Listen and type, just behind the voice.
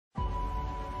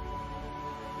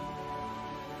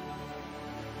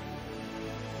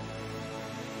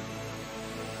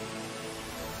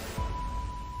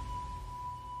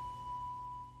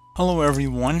Hello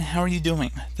everyone, how are you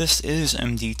doing? This is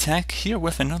MD Tech here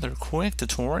with another quick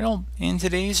tutorial. In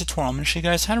today's tutorial, I'm going to show you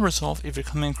guys how to resolve if you're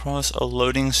coming across a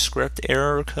loading script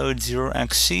error code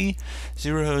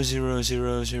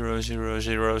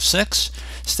 0xc0000006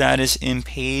 status in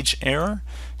page error.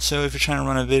 So if you're trying to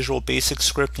run a Visual Basic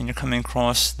script and you're coming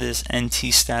across this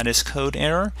NT status code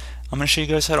error, I'm going to show you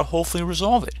guys how to hopefully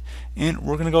resolve it. And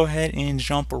we're going to go ahead and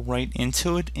jump right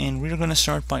into it, and we're going to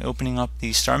start by opening up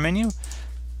the start menu.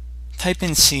 Type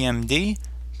in CMD.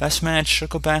 Best match should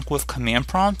go back with command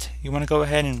prompt. You want to go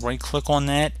ahead and right click on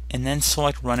that and then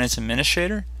select run as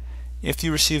administrator. If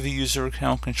you receive a user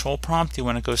account control prompt, you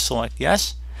want to go select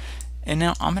yes. And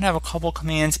now I'm going to have a couple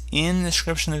commands in the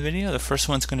description of the video. The first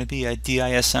one's going to be a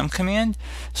DISM command.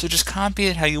 So just copy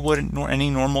it how you would any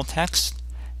normal text,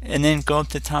 and then go up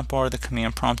to the top bar of the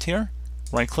command prompt here,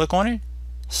 right click on it,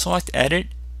 select edit,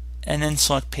 and then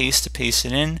select paste to paste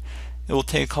it in. It will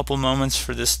take a couple moments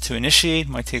for this to initiate. It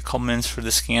might take a couple minutes for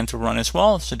the scan to run as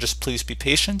well, so just please be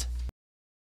patient.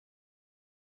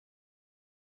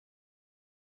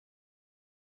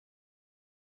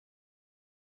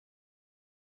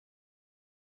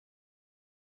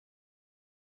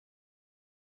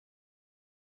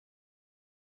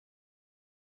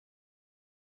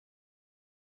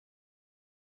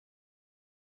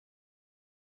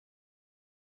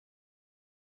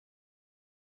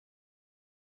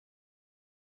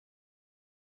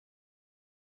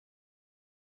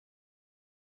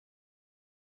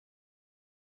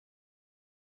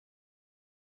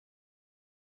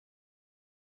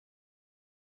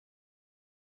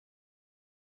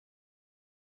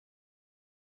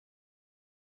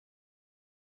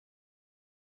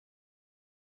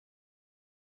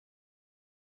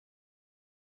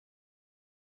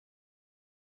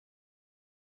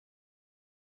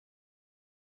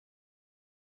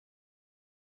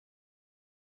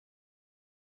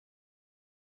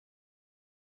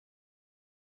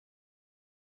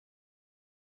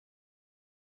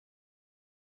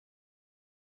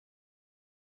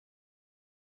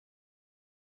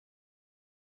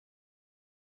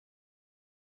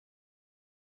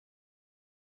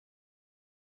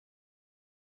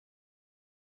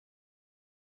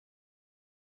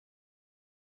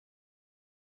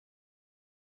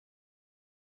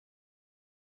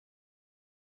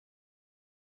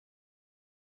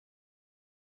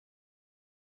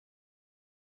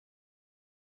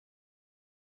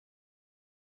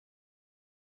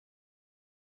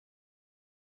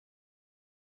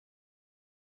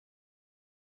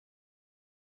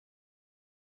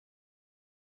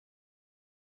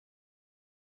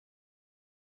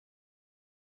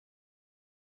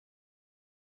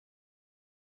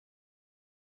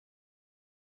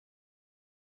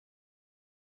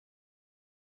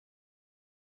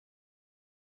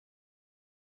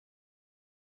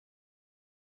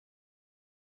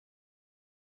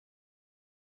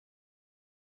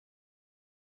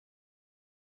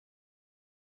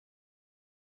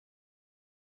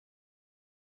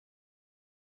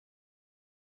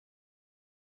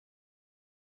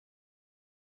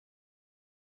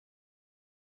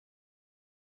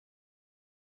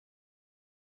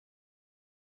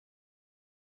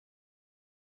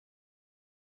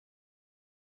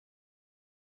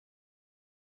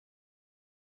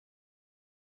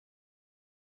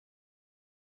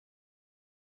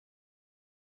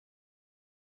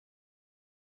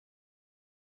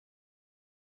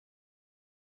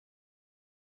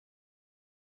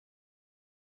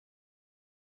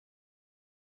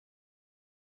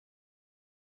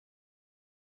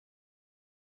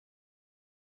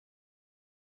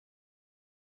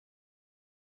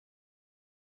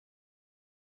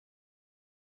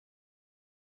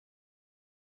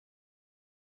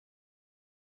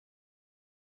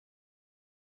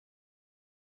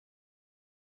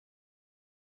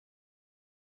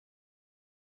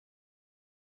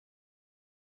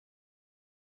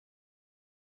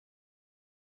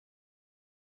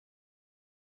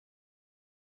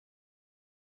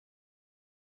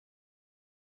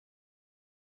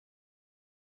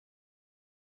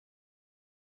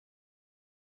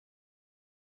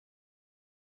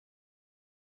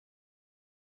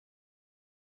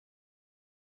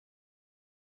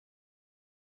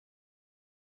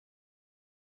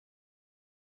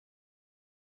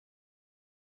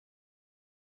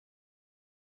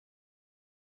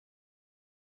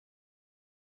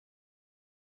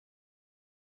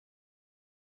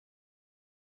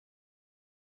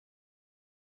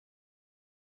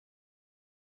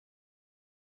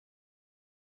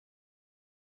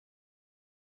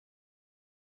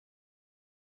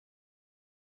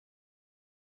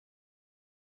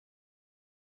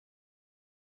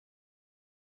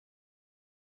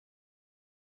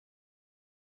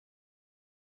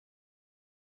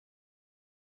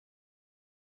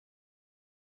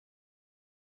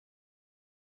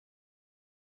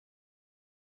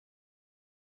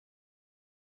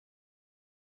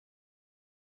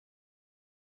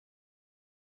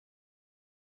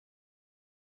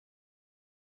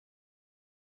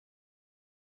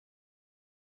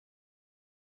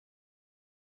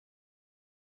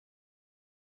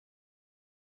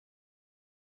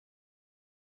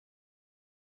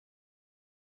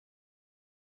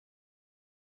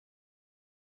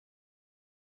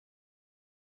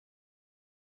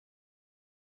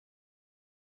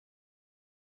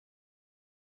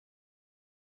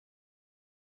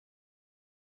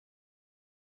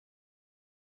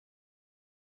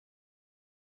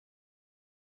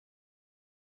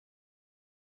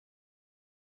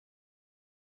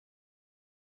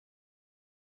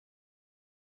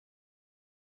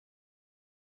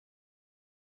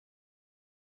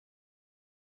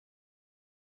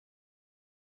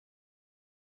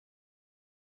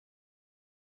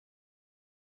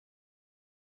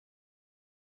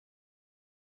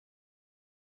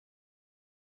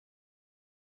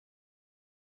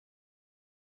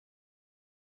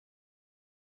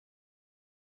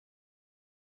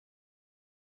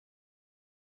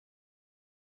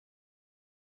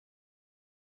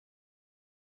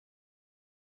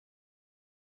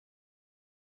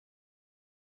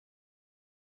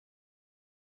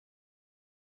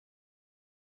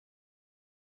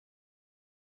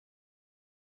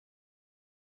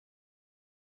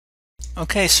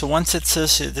 Okay, so once it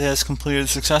says it has completed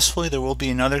successfully, there will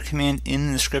be another command in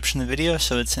the description of the video.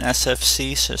 So it's an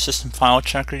SFC, so System File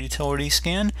Checker Utility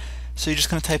Scan. So you're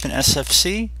just going to type in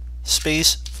SFC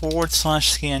space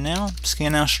 /scannow.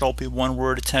 Scannow should all be one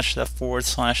word attached to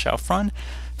that / out front.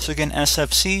 So again,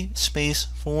 SFC space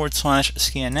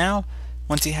 /scannow.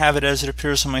 Once you have it as it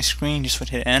appears on my screen, you just would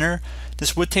hit enter.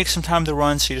 This would take some time to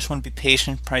run, so you just want to be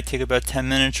patient, probably take about 10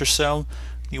 minutes or so.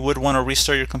 You would want to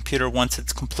restart your computer once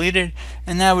it's completed,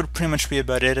 and that would pretty much be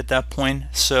about it at that point.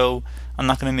 So I'm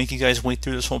not going to make you guys wait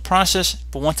through this whole process,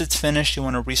 but once it's finished, you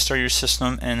want to restart your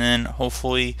system, and then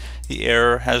hopefully the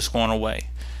error has gone away.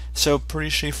 So pretty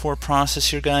straightforward process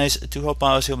here, guys. I do hope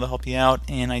I was able to help you out,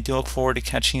 and I do look forward to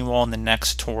catching you all in the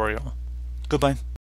next tutorial. Goodbye.